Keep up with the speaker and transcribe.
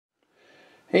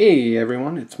Hey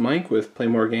everyone, it's Mike with Play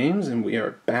More Games, and we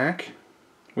are back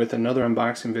with another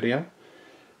unboxing video.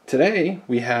 Today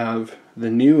we have the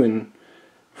new and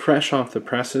fresh off the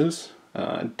presses,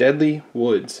 Deadly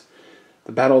Woods,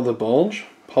 the Battle of the Bulge,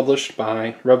 published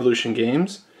by Revolution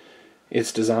Games.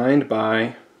 It's designed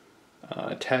by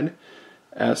Ted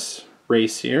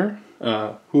Racier,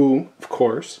 who, of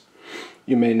course,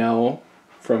 you may know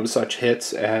from such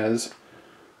hits as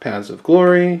Paths of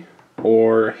Glory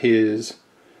or his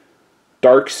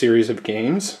Dark series of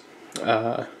games,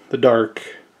 the Dark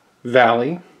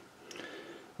Valley,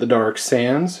 the Dark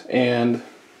Sands, and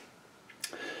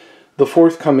the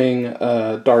forthcoming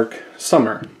Dark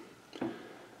Summer.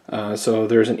 So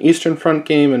there's an Eastern Front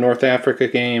game, a North Africa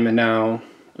game, and now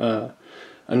a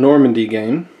Normandy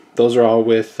game. Those are all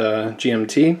with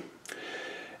GMT.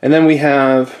 And then we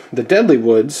have the Deadly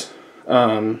Woods,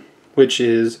 which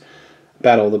is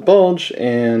Battle of the Bulge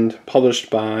and published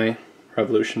by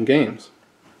Revolution Games.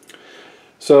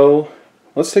 So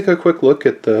let's take a quick look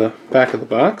at the back of the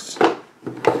box.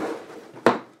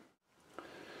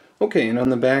 Okay, and on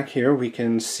the back here we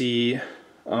can see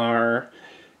our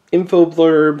info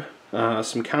blurb,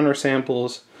 some counter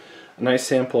samples, a nice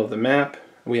sample of the map.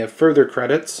 We have further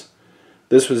credits.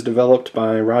 This was developed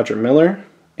by Roger Miller,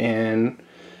 and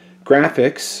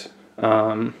graphics,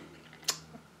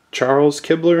 Charles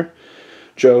Kibler,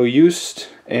 Joe Yost,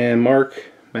 and Mark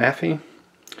Maffey.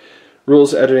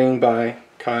 Rules editing by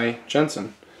Kai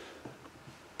Jensen.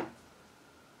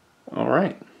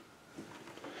 Alright.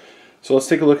 So let's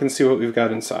take a look and see what we've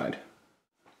got inside.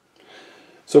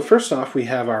 So first off, we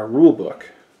have our rule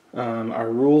book, our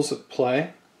rules of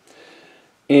play,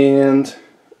 and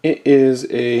it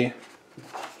is a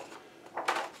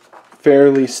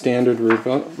fairly standard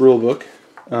rule book.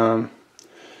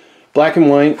 Black and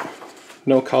white,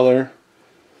 no color,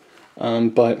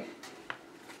 but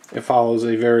it follows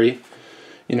a very,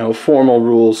 formal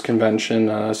rules convention,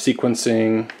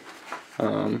 sequencing,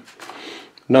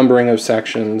 numbering of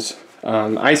sections.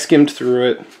 I skimmed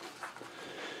through it.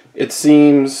 It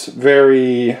seems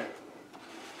very,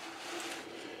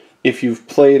 if you've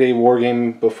played a war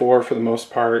game before, for the most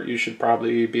part, you should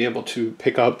probably be able to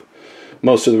pick up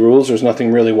most of the rules. There's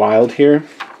nothing really wild here.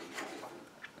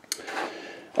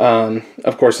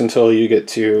 Of course, until you get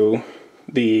to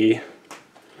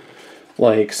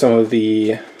some of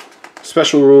the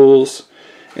special rules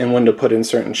and when to put in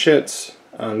certain shits.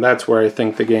 That's where I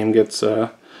think the game gets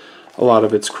a lot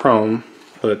of its chrome,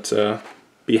 but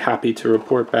be happy to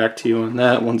report back to you on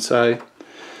that once I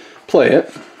play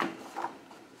it.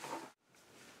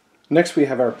 Next we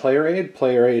have our player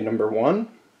aid number 1,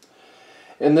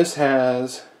 and this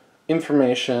has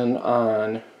information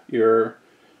on your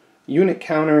unit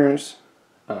counters,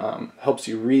 helps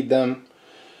you read them,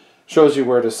 shows you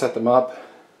where to set them up,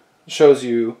 shows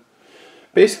you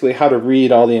basically how to read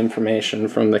all the information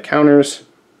from the counters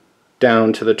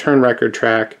down to the turn record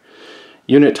track,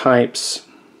 unit types,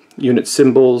 unit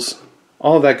symbols,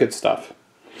 all of that good stuff.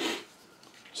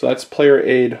 So that's player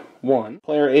aid 1.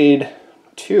 Player aid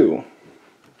 2,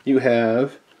 you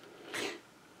have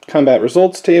combat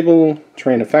results table,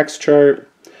 terrain effects chart.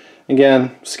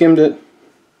 Again, skimmed it,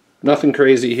 nothing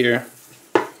crazy here.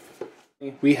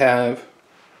 We have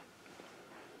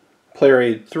player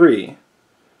aid 3.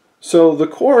 So the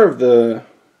core of the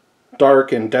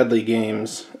Dark and Deadly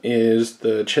games is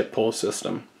the chit pull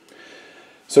system.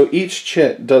 So each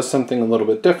chit does something a little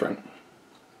bit different.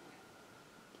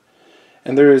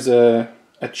 And there is a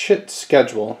chit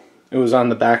schedule. It was on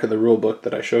the back of the rule book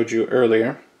that I showed you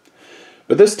earlier.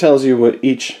 But this tells you what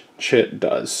each chit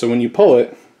does. So when you pull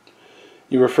it,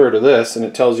 you refer to this and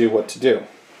it tells you what to do.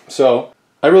 So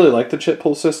I really like the chit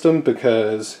pull system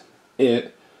because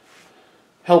it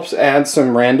helps add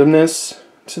some randomness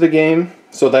to the game.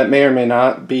 So that may or may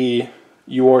not be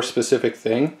your specific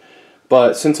thing.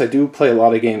 But since I do play a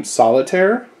lot of games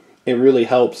solitaire, it really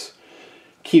helps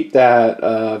keep that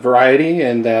variety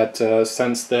and that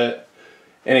sense that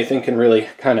anything can really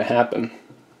kind of happen.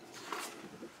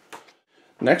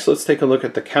 Next, let's take a look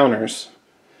at the counters.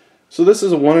 So this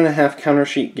is a 1.5 counter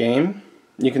sheet game.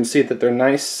 You can see that they're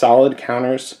nice, solid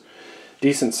counters,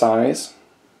 decent size.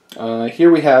 Here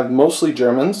we have mostly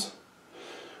Germans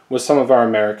with some of our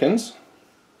Americans.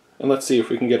 And let's see if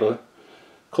we can get a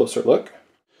closer look.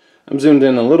 I'm zoomed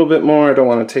in a little bit more. I don't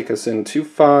want to take us in too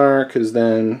far because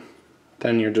then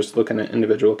you're just looking at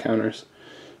individual counters.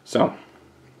 So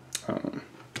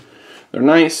they're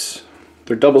nice.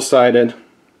 They're double-sided.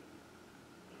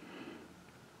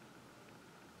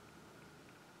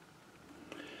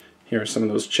 Here are some of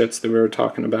those chits that we were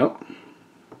talking about.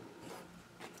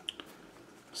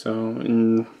 So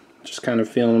in Just kind of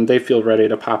feeling them. They feel ready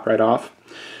to pop right off.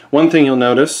 One thing you'll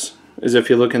notice is if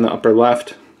you look in the upper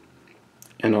left,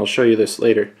 and I'll show you this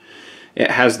later,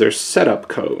 it has their setup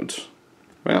codes.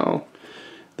 Well,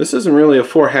 this isn't really a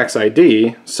 4-hex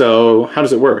ID, so how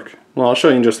does it work? Well, I'll show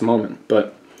you in just a moment,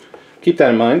 but keep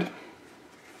that in mind.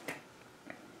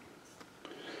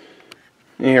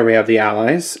 And here we have the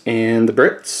Allies and the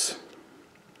Brits,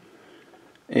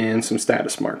 and some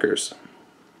status markers.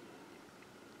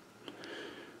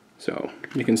 So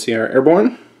you can see our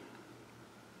airborne,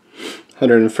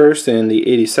 101st and the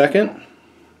 82nd.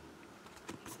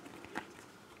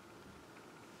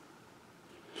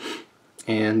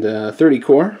 And 30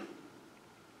 Corps.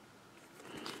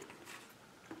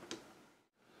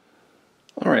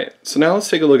 Alright, so now let's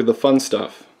take a look at the fun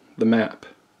stuff, the map.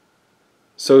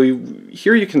 So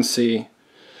here you can see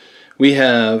we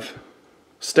have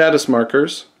status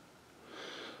markers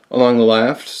along the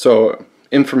left, so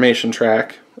information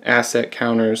track, asset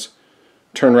counters,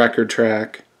 turn record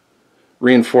track,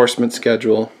 reinforcement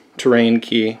schedule, terrain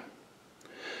key,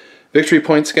 victory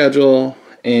point schedule,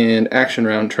 and action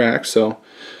round track, so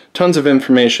tons of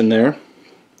information there.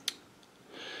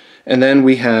 And then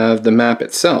we have the map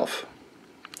itself.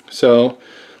 So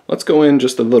let's go in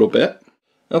just a little bit.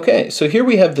 Okay, so here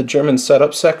we have the German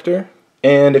setup sector,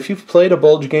 and if you've played a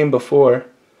Bulge game before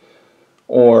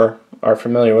or are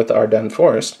familiar with the Ardennes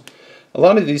Forest, a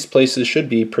lot of these places should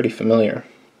be pretty familiar.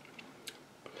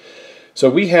 So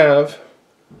we have,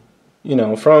 you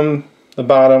know, from the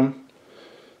bottom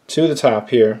to the top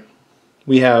here,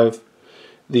 we have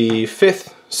the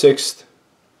 5th, 6th,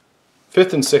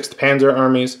 5th and 6th Panzer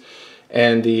armies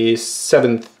and the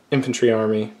 7th Infantry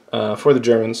Army for the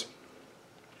Germans.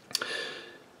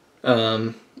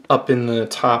 Up in the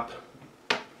top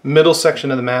middle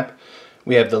section of the map,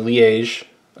 we have the Liège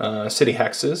city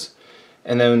hexes,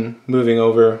 and then moving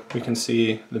over, we can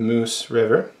see the Meuse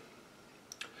River,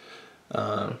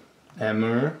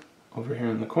 Amur over here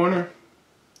in the corner,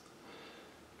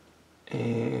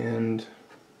 and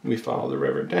we follow the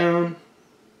river down,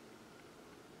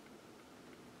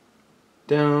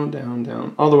 down, down,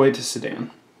 down, all the way to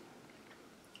Sedan.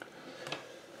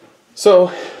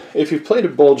 So, if you've played a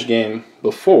Bulge game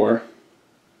before,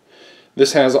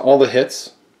 this has all the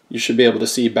hits. You should be able to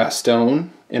see Bastogne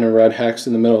in a red hex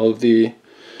in the middle of the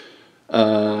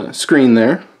screen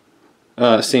there.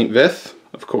 St. Vith,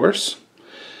 of course.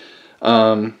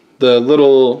 The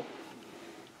little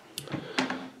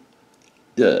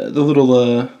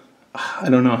I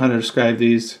don't know how to describe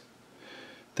these.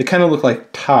 They kind of look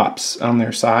like tops on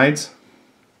their sides.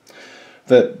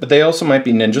 But they also might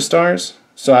be ninja stars,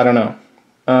 so I don't know.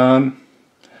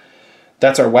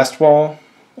 That's our west wall,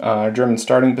 our German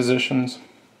starting positions.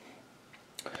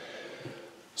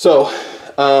 So,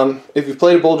 if you've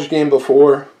played a Bulge game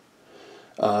before,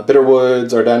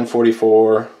 Bitterwoods, Ardennes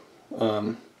 44,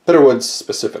 Bitterwoods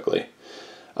specifically,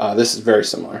 this is very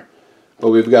similar. But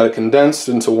we've got it condensed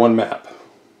into one map.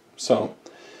 So,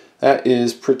 that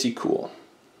is pretty cool.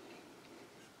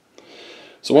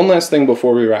 So one last thing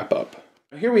before we wrap up.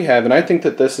 Here we have, and I think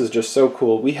that this is just so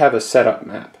cool, we have a setup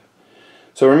map.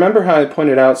 So remember how I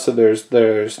pointed out, so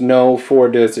there's no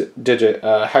 4-digit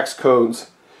hex codes.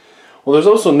 Well, there's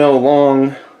also no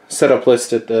long setup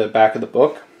list at the back of the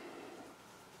book.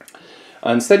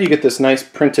 Instead you get this nice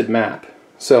printed map.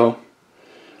 So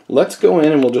let's go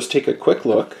in and we'll just take a quick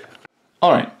look.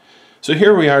 Alright, so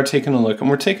here we are taking a look, and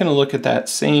we're taking a look at that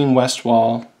same west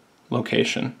wall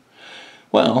location.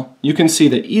 Well, you can see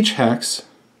that each hex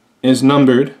is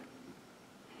numbered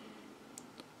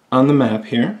on the map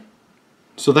here.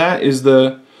 So that is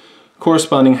the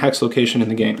corresponding hex location in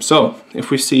the game. So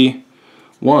if we see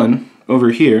 1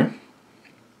 over here,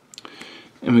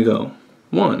 and we go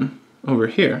 1 over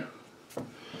here,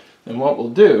 then what we'll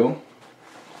do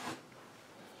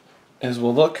is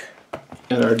we'll look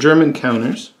at our German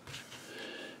counters,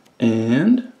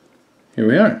 and here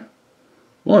we are,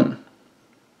 1.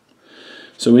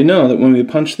 So we know that when we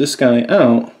punch this guy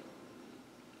out,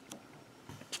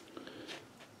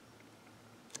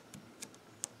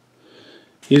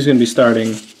 he's going to be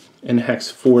starting in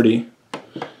hex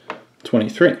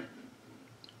 4023.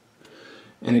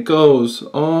 And it goes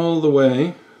all the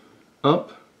way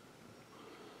up,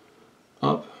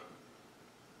 up,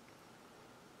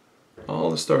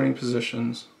 all the starting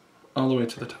positions, all the way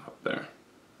to the top there.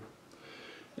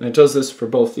 And it does this for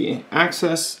both the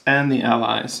Axis and the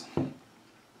Allies.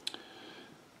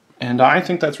 And I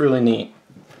think that's really neat.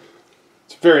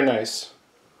 It's very nice.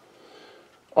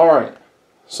 Alright,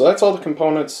 so that's all the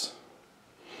components.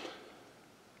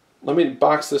 Let me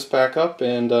box this back up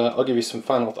and I'll give you some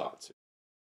final thoughts.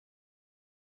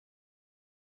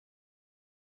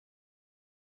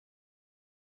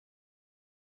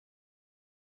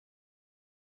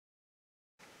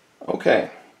 Okay,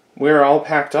 we're all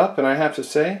packed up, and I have to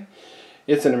say,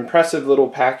 it's an impressive little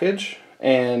package,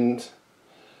 and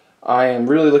I am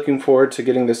really looking forward to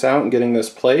getting this out and getting this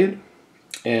played.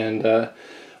 And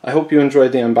I hope you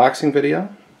enjoyed the unboxing video,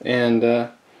 and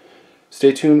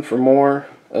stay tuned for more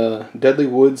Deadly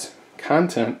Woods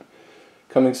content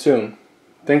coming soon.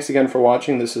 Thanks again for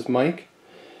watching. This is Mike,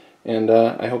 and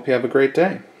I hope you have a great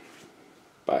day.